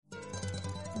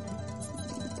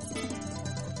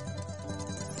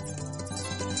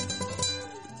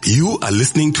You are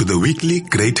listening to the weekly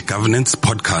Great Governance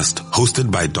podcast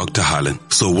hosted by Dr. Harlan.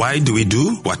 So why do we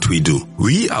do what we do?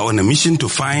 We are on a mission to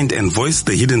find and voice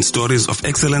the hidden stories of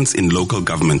excellence in local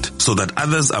government so that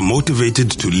others are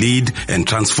motivated to lead and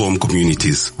transform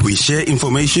communities. We share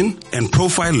information and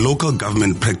profile local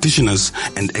government practitioners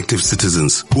and active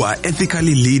citizens who are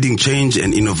ethically leading change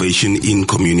and innovation in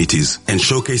communities and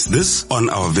showcase this on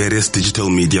our various digital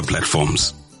media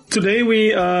platforms. Today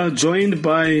we are joined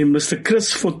by Mr.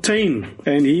 Chris Fortuin,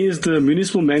 and he is the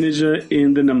municipal manager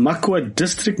in the Namakwa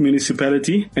District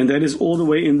Municipality, and that is all the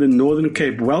way in the Northern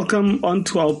Cape. Welcome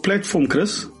onto our platform,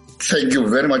 Chris. Thank you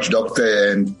very much,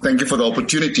 Doctor, and thank you for the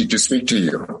opportunity to speak to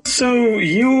you. So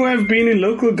you have been in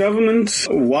local government.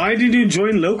 Why did you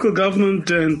join local government,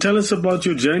 and tell us about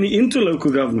your journey into local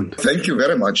government? Thank you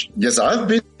very much. Yes, I've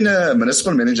been a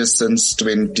municipal manager since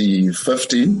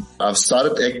 2015. I've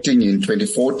started acting in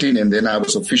 2014, and then I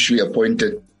was officially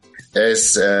appointed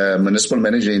as municipal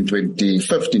manager in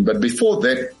 2015. But before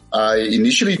that, I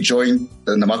initially joined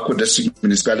the Namakwa District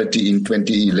Municipality in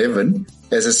 2011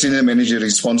 as a senior manager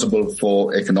responsible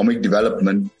for economic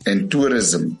development and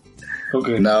tourism.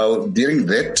 Okay. Now, during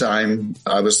that time,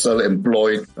 I was still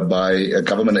employed by a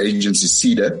government agency,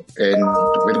 CEDA,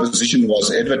 and when the position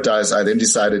was advertised, I then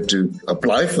decided to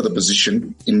apply for the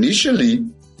position. Initially,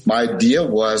 my idea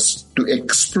was to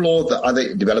explore the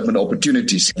other development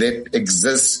opportunities that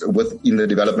exist within the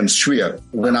development sphere.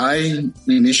 When I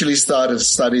initially started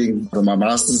studying for my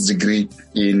master's degree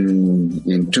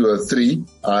in 2003,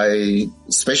 I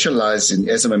specialized in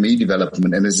SMME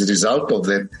development, and as a result of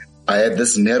that, I had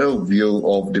this narrow view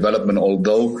of development,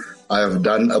 although I have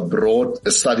done a broad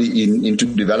study into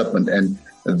development. And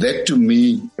that, to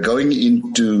me, going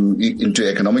into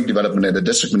economic development at the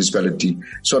district municipality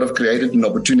sort of created an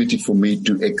opportunity for me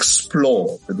to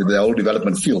explore the whole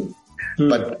development field.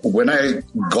 But when I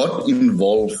got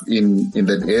involved in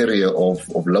that area of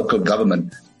local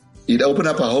government, it opened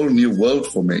up a whole new world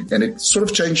for me, and it sort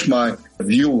of changed my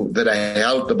view that I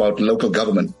held about local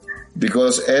government.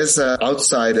 Because as an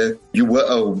outsider, you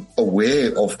were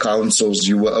aware of councils,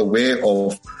 you were aware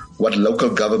of what local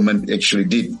government actually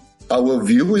did. Our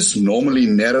view is normally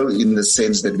narrow in the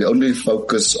sense that we only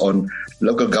focus on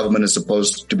local government is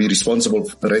supposed to be responsible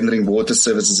for rendering water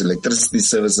services, electricity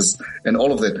services, and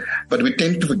all of that. But we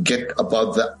tend to forget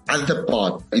about the other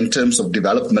part in terms of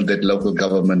development that local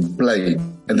government played.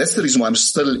 And that's the reason why I'm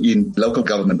still in local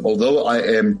government. Although I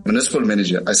am municipal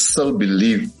manager, I still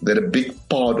believe that a big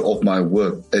part of my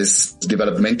work is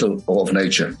developmental of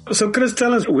nature. So Chris,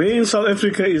 tell us, where in South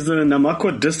Africa is the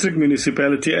Namakwa District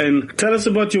Municipality? And tell us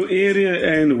about your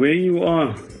area and where you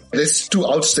are. There's two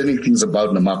outstanding things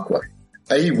about Namakwa.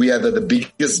 We are the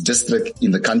biggest district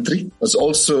in the country. It's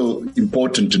also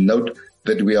important to note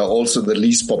that we are also the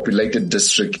least populated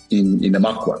district in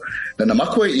Namakwa. Now,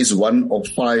 Namakwa is one of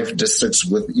 5 districts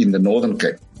within the Northern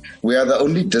Cape. We are the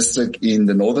only district in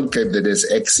the Northern Cape that has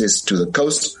access to the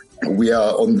coast. We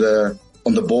are on the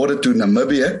border to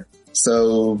Namibia,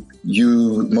 so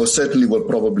you most certainly will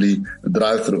probably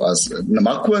drive through us.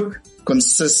 Namakwa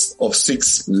consists of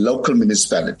 6 local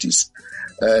municipalities.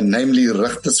 Namely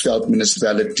Richtersveld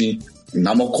Municipality,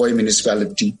 Namakwa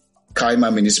Municipality,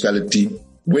 Kaima Municipality.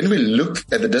 When we look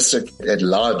at the district at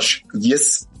large,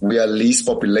 yes, we are least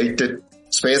populated,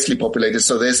 sparsely populated,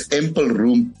 so there's ample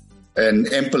room and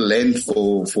ample land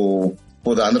for the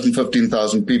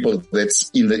 115,000 people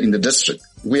that's in the district.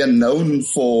 We are known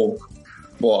for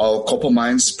our copper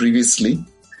mines previously.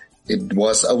 It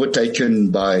was overtaken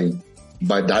by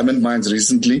diamond mines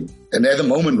recently. And at the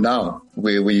moment now,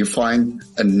 where you find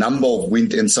a number of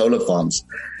wind and solar farms,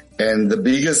 and the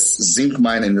biggest zinc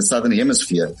mine in the southern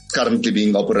hemisphere currently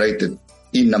being operated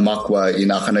in Namakwa, in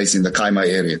Aggeneys, in the Kaima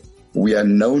area. We are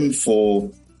known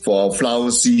for our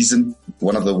flower season.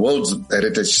 One of the world's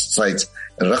heritage sites,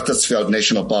 Richtersveld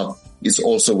National Park, is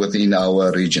also within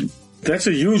our region. That's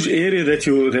a huge area that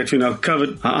you now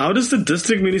covered. How does the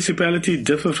district municipality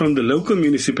differ from the local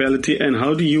municipality, and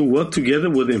how do you work together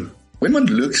with them? When one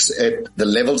looks at the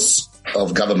levels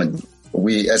of government,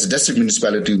 we as a district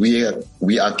municipality, we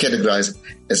are categorized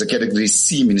as a category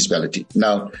C municipality.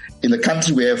 Now, in the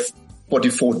country, we have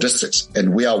 44 districts,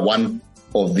 and we are one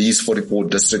of these 44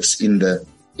 districts in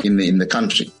the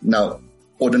country. Now,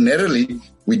 ordinarily,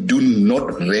 we do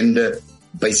not render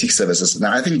basic services.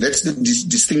 Now, I think that's the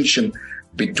distinction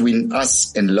between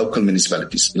us and local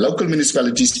municipalities. Local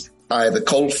municipalities are the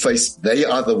cold face. They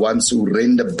are the ones who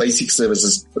render basic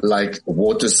services like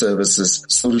water services,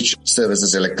 sewage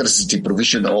services, electricity,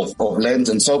 provision of lands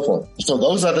and so forth. So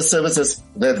those are the services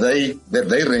that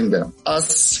they render.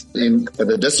 Us in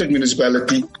the district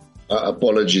municipality,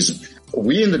 apologies.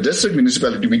 we in the district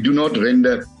municipality, we do not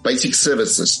render basic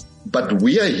services, but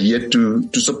we are here to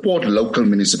support local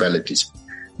municipalities.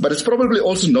 But it's probably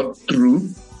also not true,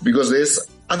 because there's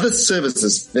other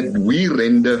services that we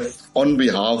render on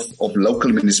behalf of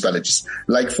local municipalities,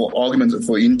 like for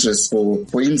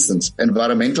instance,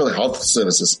 environmental health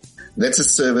services. That's a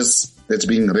service that's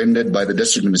being rendered by the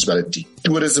district municipality.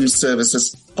 Tourism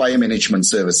services, fire management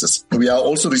services. We are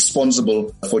also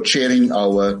responsible for chairing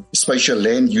our spatial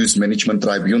land use management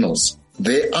tribunals.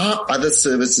 There are other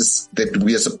services that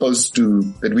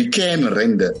we can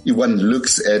render if one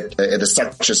looks at the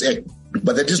Structures Act.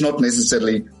 But that is not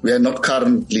necessarily, we are not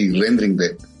currently rendering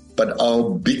that. But our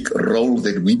big role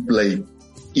that we play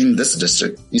in this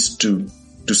district is to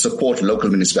support local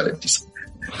municipalities.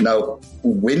 Now,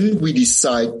 when we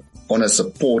decide on a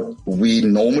support, we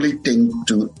normally tend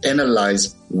to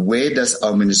analyze where does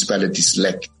our municipalities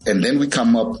lack. And then we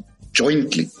come up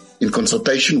jointly in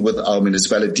consultation with our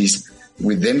municipalities.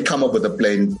 We then come up with a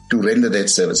plan to render that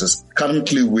services.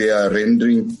 Currently, we are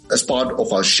rendering, as part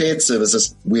of our shared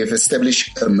services, we have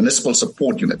established a municipal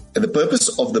support unit. And the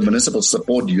purpose of the municipal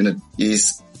support unit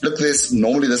is, look, there's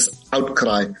normally this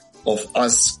outcry of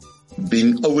us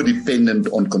being over-dependent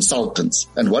on consultants.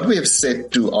 And what we have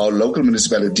said to our local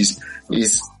municipalities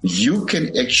is you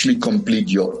can actually complete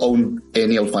your own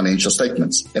annual financial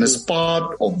statements. And as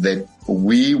part of that,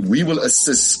 we will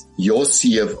assist your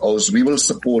CFOs. We will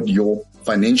support your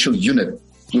financial unit.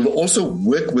 We will also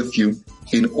work with you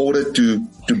in order to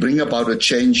bring about a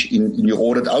change in your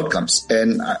audit outcomes.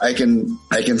 And I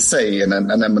can say,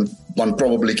 and one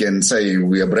probably can say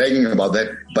we are bragging about that,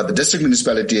 but the district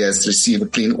municipality has received a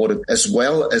clean audit, as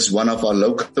well as one of our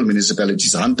local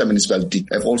municipalities, Hunter municipality,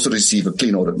 have also received a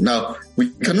clean audit. Now, we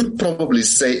cannot probably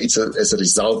say it's as a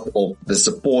result of the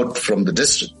support from the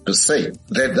district to say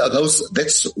that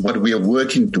that's what we are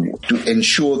working to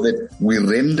ensure that we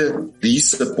render these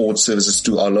support services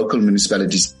to our local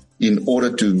municipalities in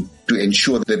order to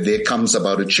ensure that there comes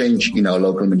about a change in our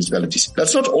local municipalities.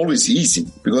 That's not always easy,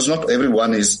 because not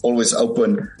everyone is always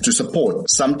open to support.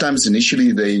 Sometimes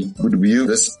initially they would view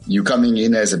this, you coming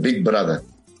in as a big brother.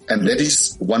 And that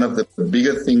is one of the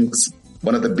bigger things,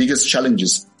 one of the biggest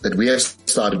challenges that we have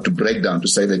started to break down, to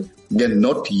say that we are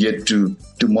not here to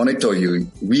monitor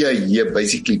you. We are here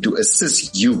basically to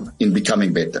assist you in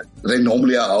becoming better. They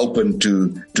normally are open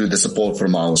to the support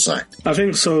from our side. I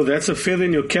think so. That's a feather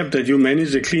in your cap that you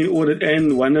manage the clean audit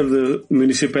and one of the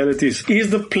municipalities. Is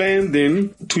the plan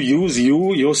then to use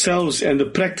yourselves and the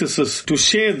practices to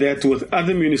share that with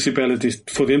other municipalities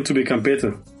for them to become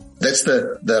better? That's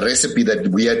the recipe that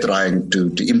we are trying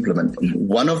to implement.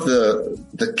 One of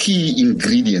the key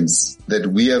ingredients that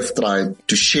we have tried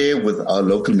to share with our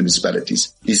local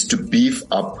municipalities is to beef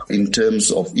up in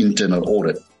terms of internal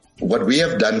audit. What we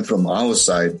have done from our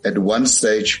side, at one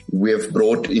stage, we have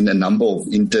brought in a number of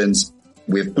interns.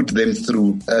 We've put them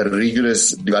through a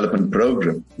rigorous development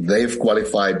program. They've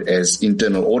qualified as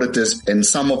internal auditors, and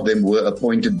some of them were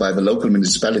appointed by the local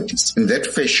municipalities in that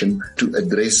fashion to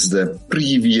address the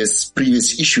previous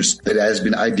issues that has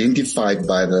been identified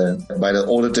by the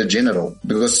Auditor General.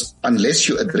 Because unless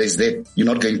you address that, you're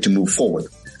not going to move forward.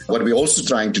 What we're also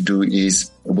trying to do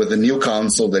is, with the new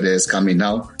council that has come in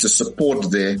now, to support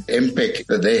the impact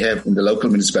that they have in the local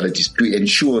municipalities, to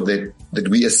ensure that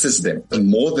we assist them. And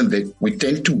more than that, we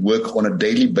tend to work on a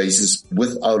daily basis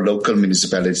with our local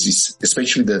municipalities,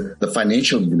 especially the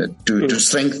financial unit, to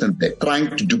strengthen that.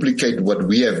 Trying to duplicate what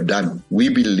we have done, we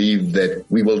believe that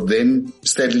we will then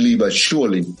steadily but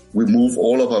surely, we move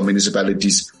all of our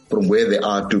municipalities from where they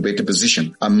are to a better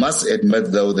position. I must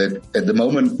admit, though, that at the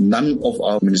moment, none of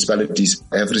our municipalities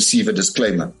have received a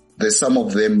disclaimer. There's some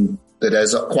of them that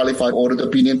has a qualified audit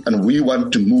opinion, and we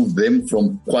want to move them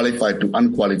from qualified to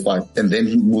unqualified and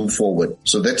then move forward.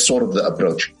 So that's sort of the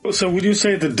approach. So would you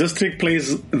say the district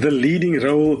plays the leading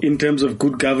role in terms of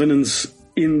good governance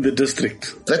in the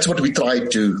district? That's what we try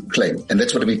to claim, and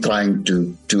that's what we're trying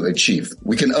to achieve.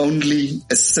 We can only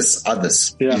assist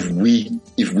others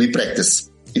if we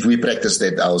practice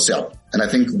that ourselves. And I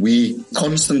think we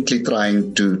constantly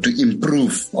trying to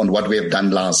improve on what we have done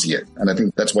last year. And I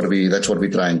think that's what we're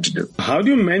trying to do. How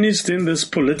do you manage then this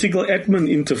political admin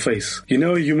interface? You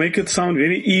know, you make it sound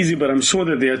very easy, but I'm sure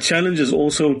that there are challenges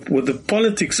also with the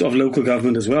politics of local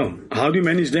government as well. How do you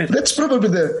manage that? That's probably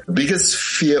the biggest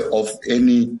fear of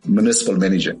any municipal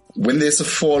manager. When there's a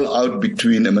fallout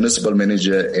between a municipal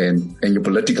manager and your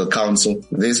political council,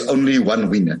 there's only one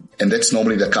winner, and that's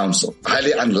normally the council.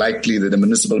 Highly unlikely that a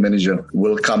municipal manager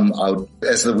everyone will come out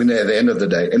as the winner at the end of the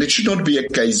day. And it should not be a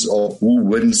case of who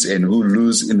wins and who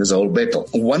loses in this whole battle.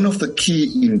 One of the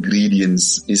key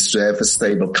ingredients is to have a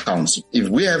stable council. If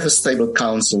we have a stable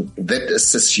council, that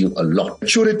assists you a lot.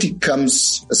 Maturity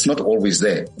comes, it's not always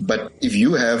there. But if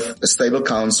you have a stable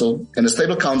council, and a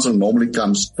stable council normally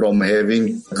comes from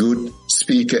having a good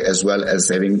speaker as well as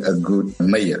having a good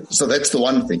mayor. So that's the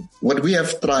one thing. What we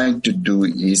have tried to do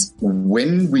is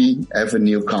when we have a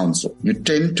new council, you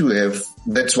tend to have,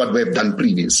 that's what we have done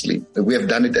previously. We have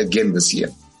done it again this year,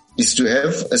 is to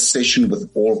have a session with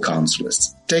all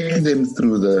councillors. Take them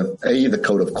through the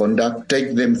code of conduct,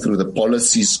 take them through the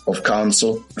policies of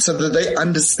council so that they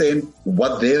understand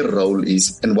what their role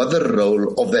is and what the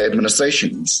role of the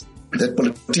administration is. That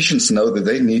politicians know that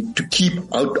they need to keep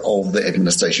out of the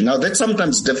administration. Now, that's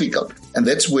sometimes difficult, and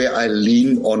that's where I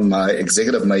lean on my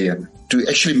executive mayor to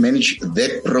actually manage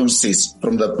that process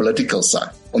from the political side.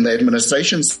 On the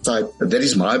administration side, that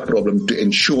is my problem, to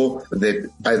ensure that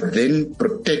I then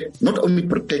not only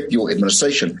protect your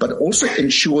administration, but also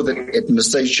ensure that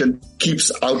administration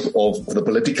keeps out of the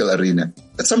political arena.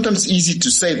 It's sometimes easy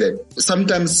to say that.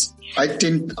 Sometimes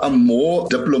I'm more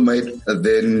diplomat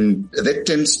than that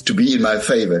tends to be in my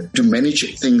favor, to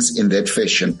manage things in that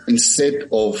fashion instead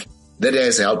of. That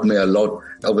has helped me a lot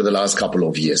over the last couple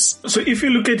of years. So if you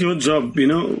look at your job,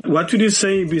 what would you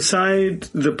say beside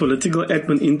the political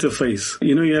admin interface?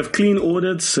 You have clean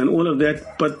audits and all of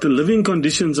that, but the living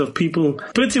conditions of people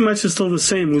pretty much is still the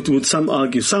same, would some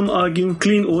argue. Some argue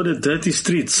clean audit, dirty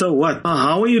streets. So what?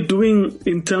 How are you doing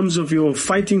in terms of your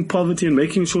fighting poverty and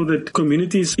making sure that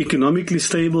communities economically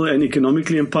stable and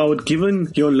economically empowered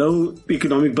given your low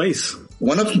economic base?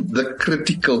 One of the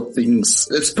critical things,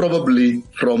 it's probably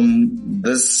from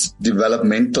this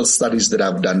developmental studies that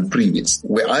I've done previous,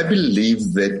 where I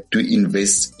believe that to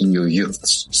invest in your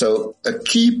youths. So a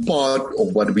key part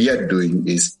of what we are doing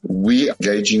is we are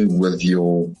engaging with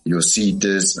your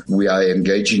seaters. We are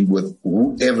engaging with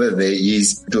whoever there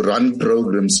is to run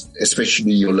programs,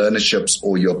 especially your learnerships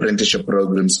or your apprenticeship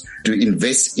programs, to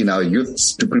invest in our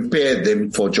youths, to prepare them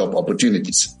for job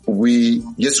opportunities. We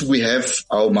have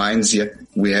our minds here.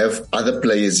 We have other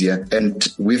players here, and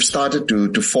we've started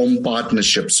to form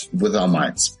partnerships with our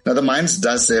mines. Now, the mines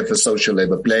does have a social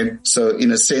labor plan, so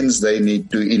in a sense, they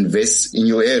need to invest in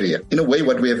your area. In a way,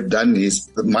 what we have done is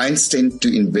the mines tend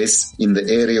to invest in the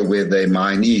area where their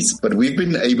mine is, but we've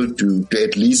been able to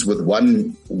at least with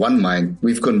one mine,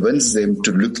 we've convinced them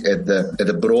to look at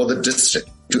the broader district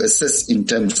to assist in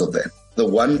terms of that. The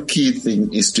one key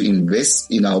thing is to invest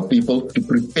in our people, to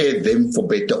prepare them for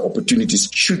better opportunities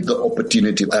should the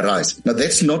opportunity arise. Now,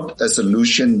 that's not a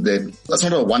solution that's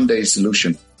not a one-day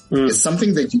solution. It's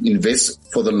something that you invest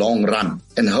for the long run.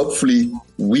 And hopefully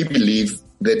we believe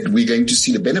that we're going to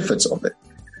see the benefits of it.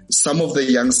 Some of the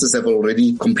youngsters have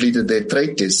already completed their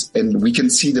trade tests, and we can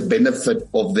see the benefit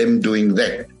of them doing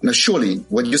that. Now, surely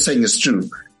what you're saying is true.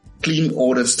 Clean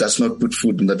audits does not put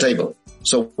food on the table.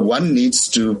 So one needs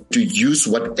to use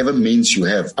whatever means you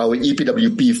have. Our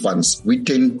EPWP funds, we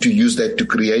tend to use that to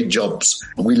create jobs.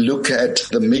 We look at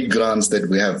the MIG grants that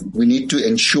we have. We need to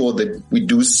ensure that we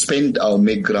do spend our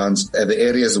MIG grants at the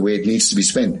areas where it needs to be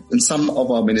spent. In some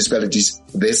of our municipalities,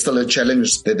 there's still a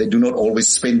challenge that they do not always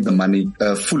spend the money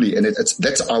fully. And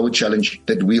that's our challenge,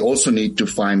 that we also need to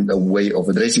find a way of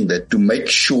addressing that, to make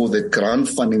sure that grant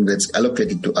funding that's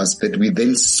allocated to us, that we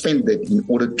then spend that in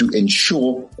order to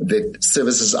ensure that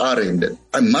services are rendered.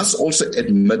 I must also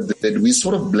admit that we're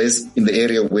sort of blessed in the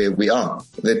area where we are,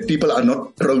 that people are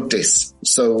not protests.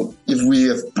 So if we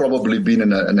have probably been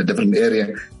in a different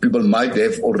area, people might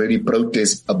have already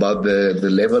protested about the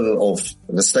level of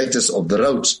the status of the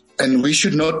roads. And we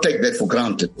should not take that for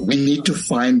granted. We need to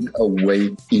find a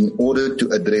way in order to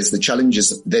address the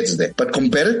challenges that's there. But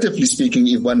comparatively speaking,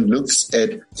 if one looks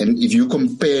at, and if you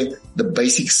compare the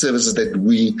basic services that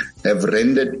we have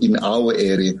rendered in our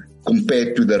area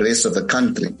compared to the rest of the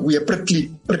country, we are pretty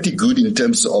good in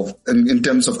terms of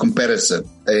comparison,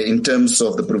 in terms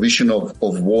of the provision of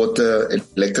water,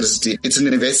 electricity. It's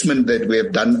an investment that we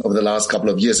have done over the last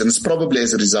couple of years, and it's probably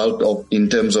as a result of, in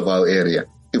terms of our area.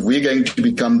 If we're going to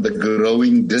become the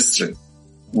growing district,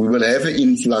 we will have an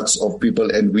influx of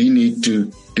people, and we need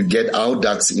to get our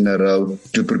ducks in a row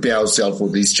to prepare ourselves for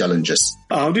these challenges.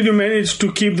 How did you manage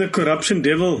to keep the corruption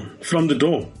devil from the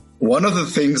door? One of the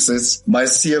things is my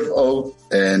CFO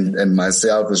and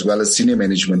myself, as well as senior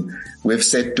management, we've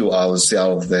said to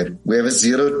ourselves that we have a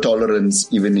zero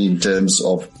tolerance even in terms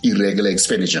of irregular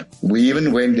expenditure. We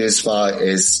even went as far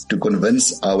as to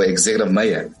convince our executive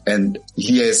mayor, and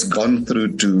he has gone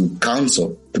through to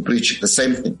council to preach the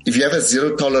same thing. If you have a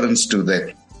zero tolerance to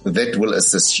that, that will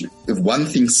assist you. If one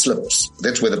thing slips,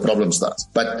 that's where the problem starts.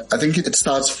 But I think it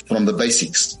starts from the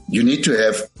basics. You need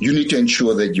to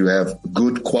ensure that you have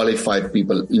good qualified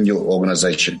people in your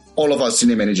organization. All of our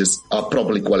senior managers are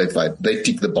properly qualified. They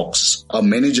tick the box. Our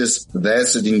managers, they're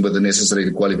sitting with the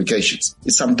necessary qualifications.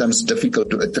 It's sometimes difficult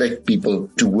to attract people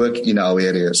to work in our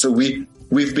area. So we've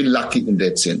been lucky in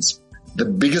that sense. The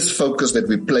biggest focus that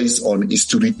we place on is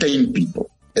to retain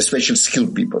people, especially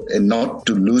skilled people, and not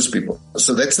to lose people.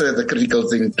 So that's the critical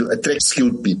thing, to attract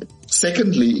skilled people.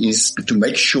 Secondly is to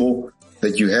make sure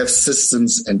that you have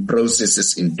systems and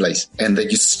processes in place and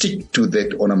that you stick to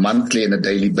that on a monthly and a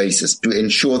daily basis to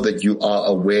ensure that you are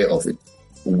aware of it.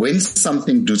 When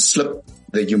something does slip,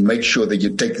 that you make sure that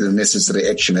you take the necessary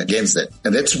action against that.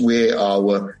 And that's where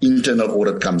our internal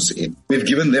audit comes in. We've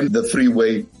given them the free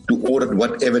way to audit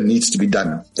whatever needs to be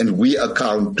done. And we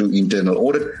account to internal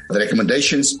audit. The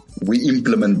recommendations, we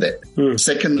implement that.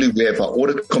 Secondly, we have our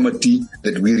audit committee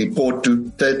that we report to.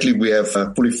 Thirdly, we have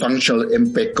a fully functional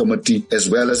impact committee as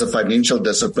well as a financial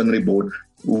disciplinary board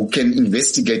who can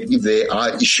investigate if there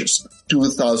are issues.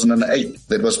 2008,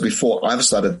 that was before I've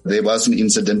started, there was an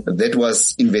incident that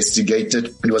was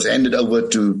investigated. It was handed over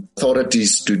to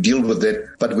authorities to deal with it.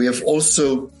 But we have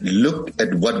also looked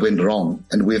at what went wrong,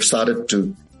 and we have started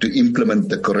to implement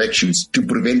the corrections to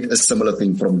prevent a similar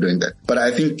thing from doing that. But I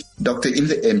think, Doctor, in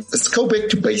the end, let's go back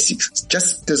to basics.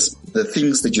 Just as the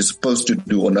things that you're supposed to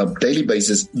do on a daily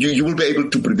basis, you will be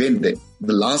able to prevent that.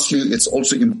 But lastly, it's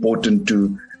also important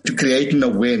to create an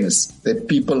awareness that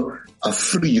people are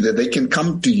free, that they can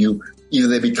come to you if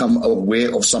they become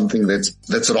aware of something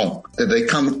that's wrong, that they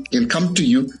can come to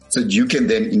you so that you can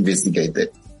then investigate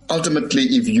that. Ultimately,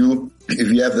 if you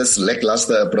have this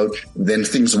lackluster approach, then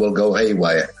things will go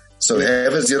haywire. So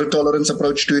have a zero tolerance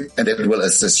approach to it, and that will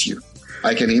assist you.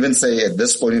 I can even say at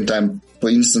this point in time, for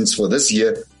instance, for this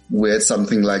year, we had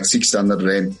something like 600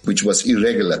 Rand, which was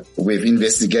irregular. We've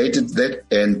investigated that,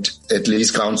 and at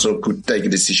least council could take a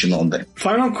decision on that.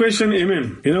 Final question,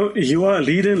 MM. You are a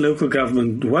leader in local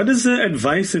government. What is the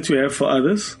advice that you have for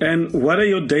others? And what are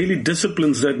your daily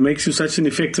disciplines that makes you such an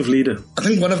effective leader? I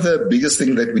think one of the biggest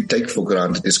things that we take for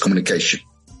granted is communication.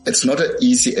 It's not an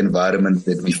easy environment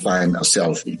that we find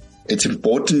ourselves in. It's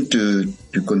important to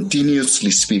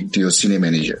continuously speak to your senior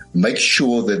manager. Make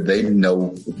sure that they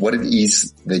know what it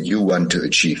is that you want to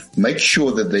achieve. Make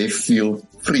sure that they feel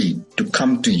free to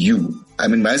come to you. I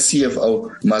mean, my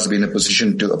CFO must be in a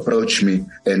position to approach me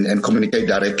and communicate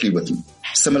directly with me.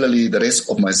 Similarly, the rest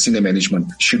of my senior management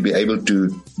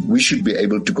we should be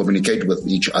able to communicate with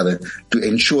each other to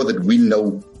ensure that we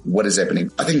know what is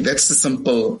happening. I think that's the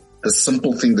simple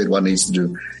thing that one needs to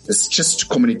do is just to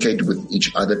communicate with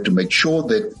each other to make sure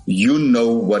that you know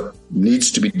what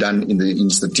needs to be done in the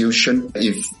institution.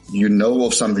 If you know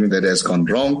of something that has gone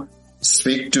wrong,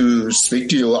 speak to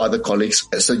your other colleagues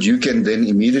so you can then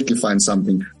immediately find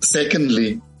something.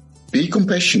 Secondly, be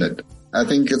compassionate. I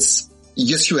think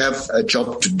yes, you have a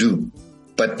job to do,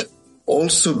 but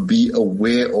also be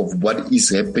aware of what is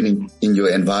happening in your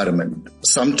environment.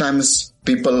 Sometimes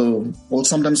people will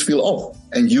sometimes feel off,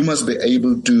 and you must be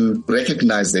able to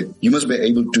recognize that. You must be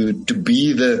able to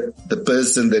be the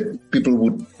person that people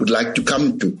would like to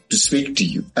come to speak to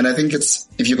you. And I think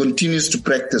if you continue to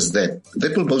practice that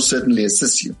will most certainly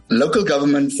assist you. Local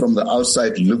government from the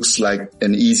outside looks like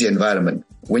an easy environment.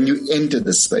 When you enter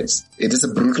the space, it is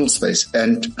a brutal space.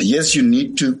 And yes, you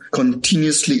need to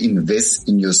continuously invest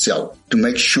in yourself to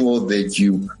make sure that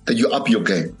you up your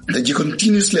game, that you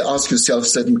continuously ask yourself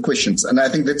certain questions. And I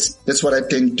think that's what I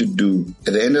tend to do.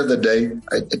 At the end of the day,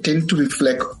 I tend to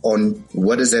reflect on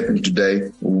what has happened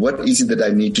today. What is it that I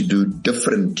need to do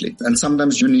differently? And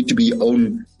sometimes you need to be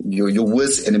your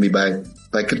worst enemy by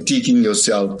critiquing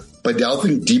yourself, by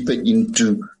delving deeper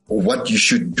into what you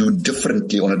should do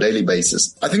differently on a daily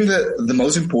basis. I think the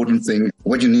most important thing,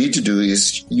 what you need to do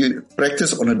is you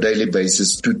practice on a daily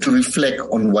basis to reflect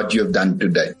on what you have done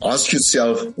today. Ask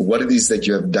yourself what it is that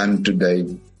you have done today.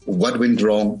 What went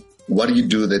wrong? What do you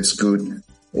do that's good?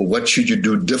 Or what should you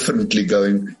do differently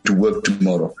going to work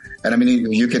tomorrow? And I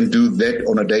mean, you can do that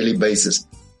on a daily basis.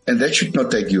 And that should not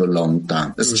take you a long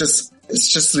time. It's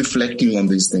just reflecting on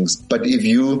these things. But if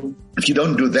you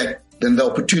don't do that, then the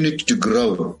opportunity to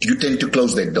grow, you tend to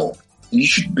close that door. You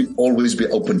should always be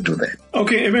open to that.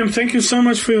 Okay, MM, thank you so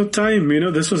much for your time.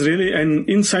 This was really an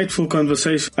insightful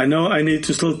conversation. I know I need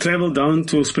to still travel down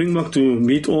to Springbok to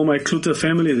meet all my Kluter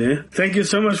family there. Thank you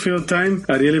so much for your time.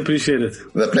 I really appreciate it.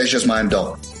 The pleasure's mine,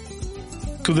 Doc.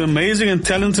 To the amazing and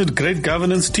talented Great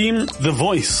Governance team, The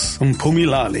Voice, Mpumi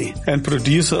Lali, and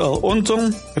producer Al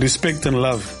Ontong, respect and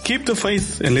love. Keep the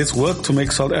faith and let's work to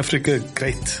make South Africa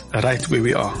great, right where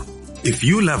we are. If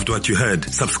you loved what you heard,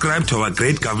 subscribe to our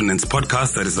Great Governance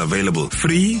podcast that is available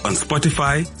free on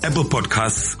Spotify, Apple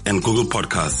Podcasts, and Google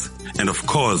Podcasts. And of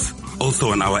course, also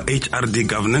on our HRD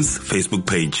Governance Facebook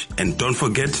page. And don't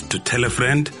forget to tell a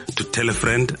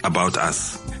friend about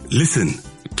us. Listen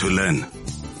to learn.